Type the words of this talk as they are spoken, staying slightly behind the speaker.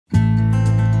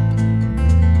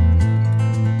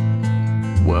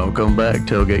Welcome back,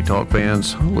 Tailgate Talk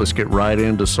fans. Let's get right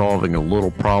into solving a little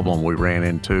problem we ran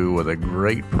into with a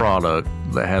great product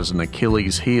that has an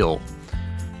Achilles heel.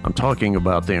 I'm talking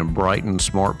about the Enbrighten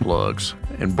Smart Plugs.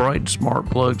 Enbrighten Smart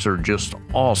Plugs are just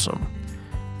awesome.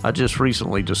 I just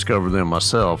recently discovered them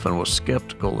myself and was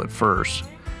skeptical at first,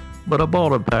 but I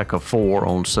bought a pack of 4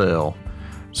 on sale.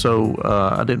 So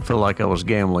I didn't feel like I was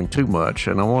gambling too much,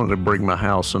 and I wanted to bring my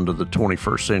house into the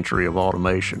 21st century of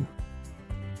automation.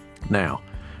 Now,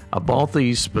 I bought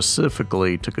these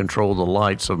specifically to control the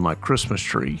lights of my Christmas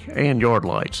tree and yard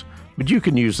lights, but you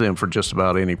can use them for just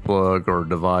about any plug or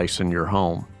device in your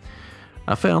home.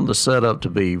 I found the setup to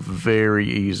be very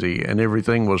easy and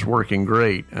everything was working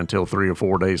great until 3 or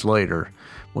 4 days later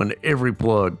when every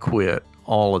plug quit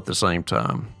all at the same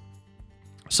time.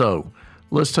 So,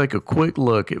 let's take a quick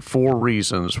look at 4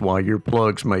 reasons why your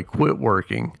plugs may quit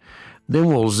working. Then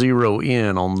we'll zero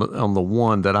in on the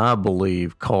one that I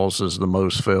believe causes the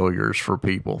most failures for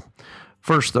people.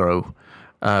 First though,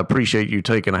 I appreciate you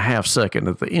taking a half second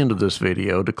at the end of this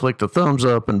video to click the thumbs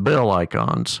up and bell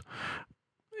icons.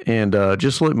 And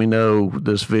just let me know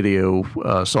this video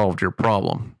solved your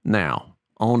problem. Now,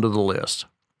 on to the list.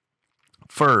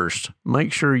 First,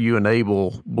 make sure you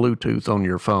enable Bluetooth on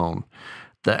your phone.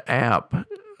 The app,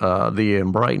 the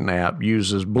Enbrighten app,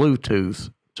 uses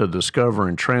Bluetooth to discover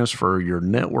and transfer your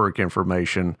network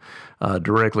information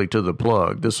directly to the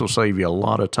plug. This will save you a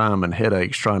lot of time and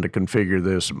headaches trying to configure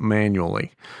this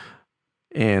manually.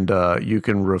 And you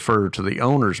can refer to the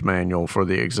owner's manual for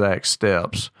the exact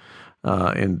steps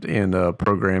in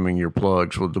programming your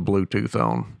plugs with the Bluetooth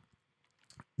on.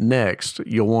 Next,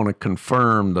 you'll want to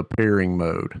confirm the pairing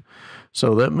mode.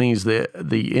 So that means that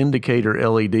the indicator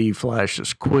LED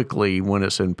flashes quickly when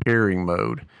it's in pairing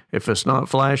mode. If it's not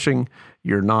flashing,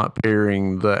 you're not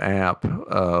pairing the app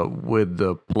with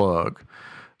the plug.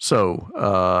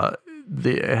 So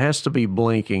it has to be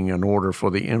blinking in order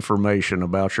for the information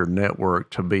about your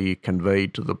network to be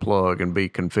conveyed to the plug and be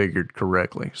configured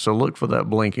correctly. So look for that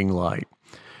blinking light.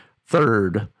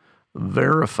 Third,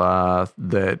 verify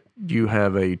that you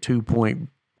have a 2.4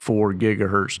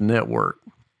 gigahertz network.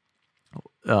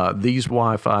 These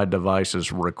Wi-Fi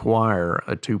devices require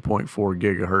a 2.4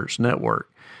 gigahertz network.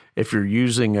 If you're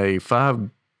using a 5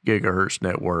 gigahertz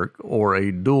network or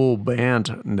a dual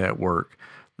band network,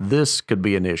 this could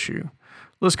be an issue.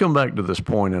 Let's come back to this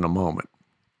point in a moment.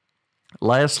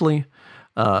 Lastly,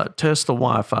 test the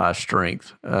Wi-Fi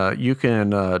strength. You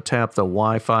can tap the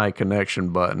Wi-Fi connection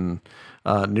button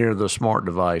near the smart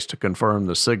device to confirm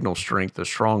the signal strength is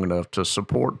strong enough to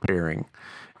support pairing.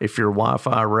 If your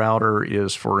Wi-Fi router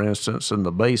is, for instance, in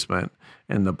the basement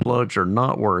and the plugs are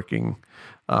not working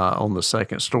on the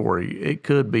second story, it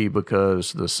could be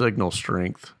because the signal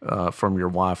strength from your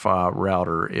Wi-Fi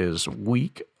router is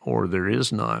weak or there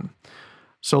is none.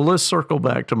 So let's circle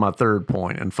back to my third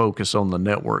point and focus on the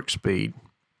network speed.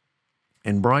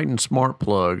 Enbrighten Smart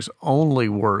Plugs only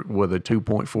work with a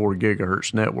 2.4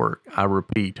 gigahertz network. I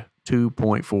repeat,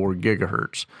 2.4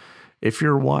 gigahertz. If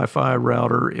your Wi-Fi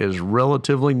router is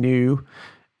relatively new,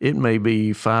 it may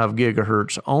be 5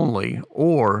 gigahertz only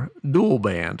or dual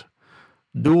band.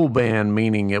 Dual band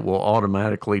meaning it will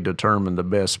automatically determine the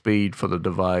best speed for the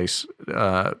device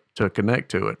to connect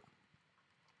to it.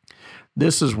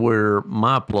 This is where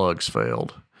my plugs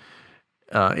failed.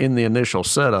 In the initial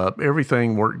setup,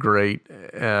 everything worked great.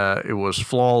 It was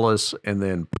flawless, and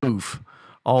then poof,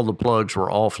 all the plugs were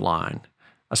offline.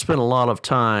 I spent a lot of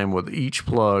time with each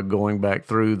plug going back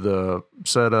through the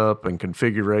setup and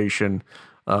configuration,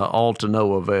 all to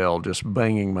no avail, just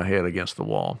banging my head against the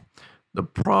wall. The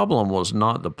problem was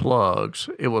not the plugs,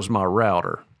 it was my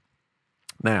router.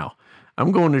 Now, I'm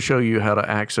not going to show you how to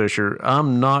access your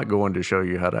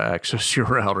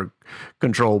router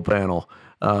control panel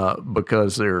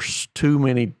because there's too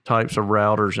many types of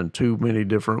routers and too many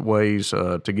different ways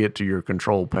to get to your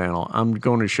control panel. I'm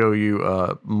going to show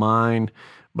you mine,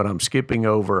 but I'm skipping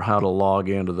over how to log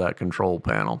into that control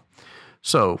panel.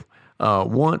 So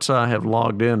once I have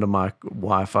logged into my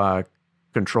Wi-Fi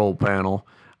control panel,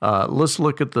 let's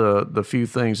look at the few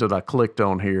things that I clicked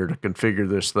on here to configure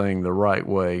this thing the right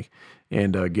way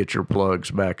and get your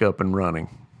plugs back up and running.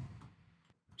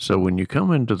 So when you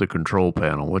come into the control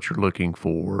panel, what you're looking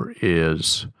for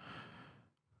is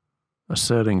a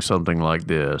setting something like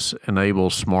this: enable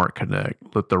Smart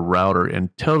Connect. Let the router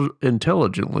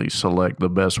intelligently select the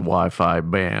best Wi-Fi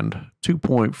band,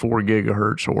 2.4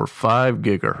 gigahertz or 5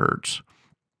 gigahertz.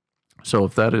 So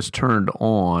if that is turned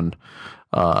on,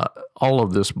 all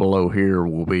of this below here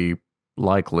will be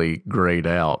likely grayed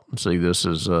out. See, this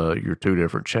is your 2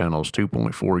 different channels,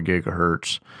 2.4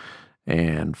 gigahertz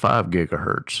and 5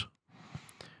 gigahertz.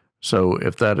 So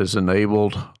if that is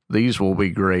enabled, these will be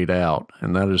grayed out,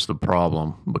 and that is the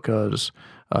problem, because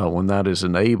when that is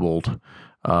enabled,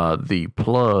 the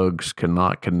plugs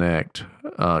cannot connect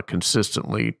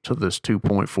consistently to this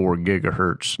 2.4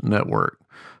 gigahertz network.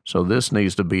 So this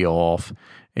needs to be off,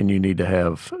 and you need to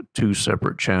have two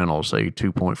separate channels, a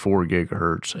 2.4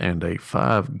 gigahertz and a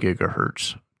 5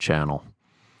 gigahertz channel.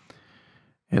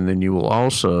 And then you will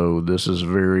also, this is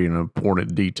very an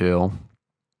important detail,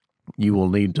 you will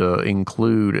need to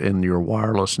include in your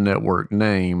wireless network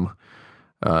name,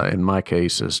 in my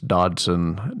case, it's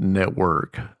Dodson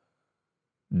Network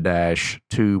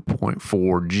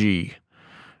 -2.4G.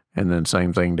 And then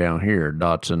same thing down here,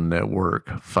 Dodson Network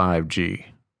 5G.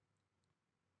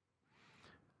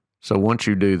 So once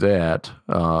you do that,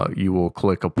 you will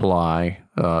click apply.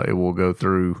 It will go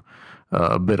through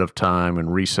a bit of time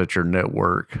and reset your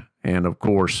network. And of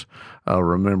course,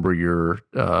 remember your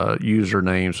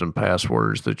usernames and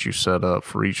passwords that you set up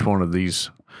for each one of these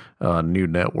new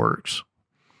networks.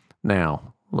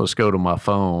 Now, let's go to my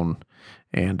phone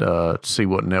and see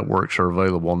what networks are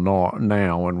available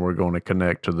now, and we're going to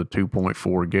connect to the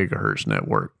 2.4 gigahertz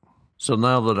network. So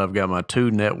now that I've got my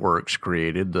two networks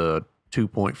created, the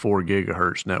 2.4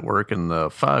 gigahertz network and the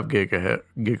 5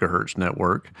 gigahertz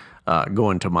network,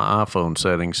 go into my iPhone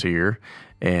settings here,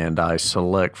 and I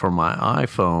select for my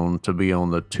iPhone to be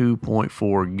on the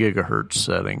 2.4 gigahertz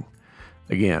setting.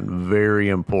 Again, very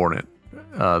important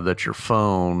that your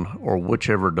phone or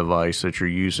whichever device that you're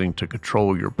using to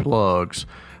control your plugs,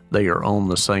 they are on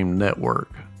the same network.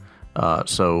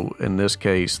 So in this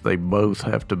case, they both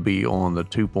have to be on the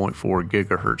 2.4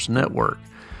 gigahertz network.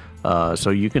 So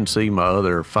you can see my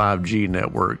other 5G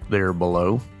network there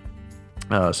below.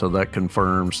 So that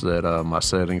confirms that my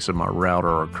settings and my router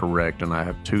are correct, and I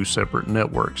have two separate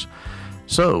networks.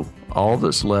 So all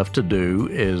that's left to do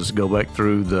is go back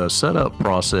through the setup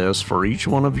process for each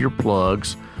one of your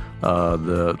plugs,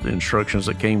 the instructions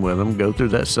that came with them, go through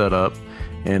that setup,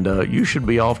 and you should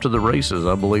be off to the races.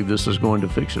 I believe this is going to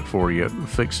fix it for you. It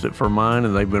fixed it for mine,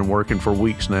 and they've been working for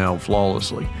weeks now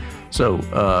flawlessly. So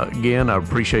again, I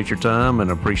appreciate your time,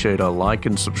 and appreciate a like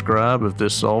and subscribe if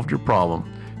this solved your problem.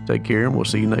 Take care, and we'll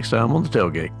see you next time on the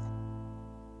Tailgate.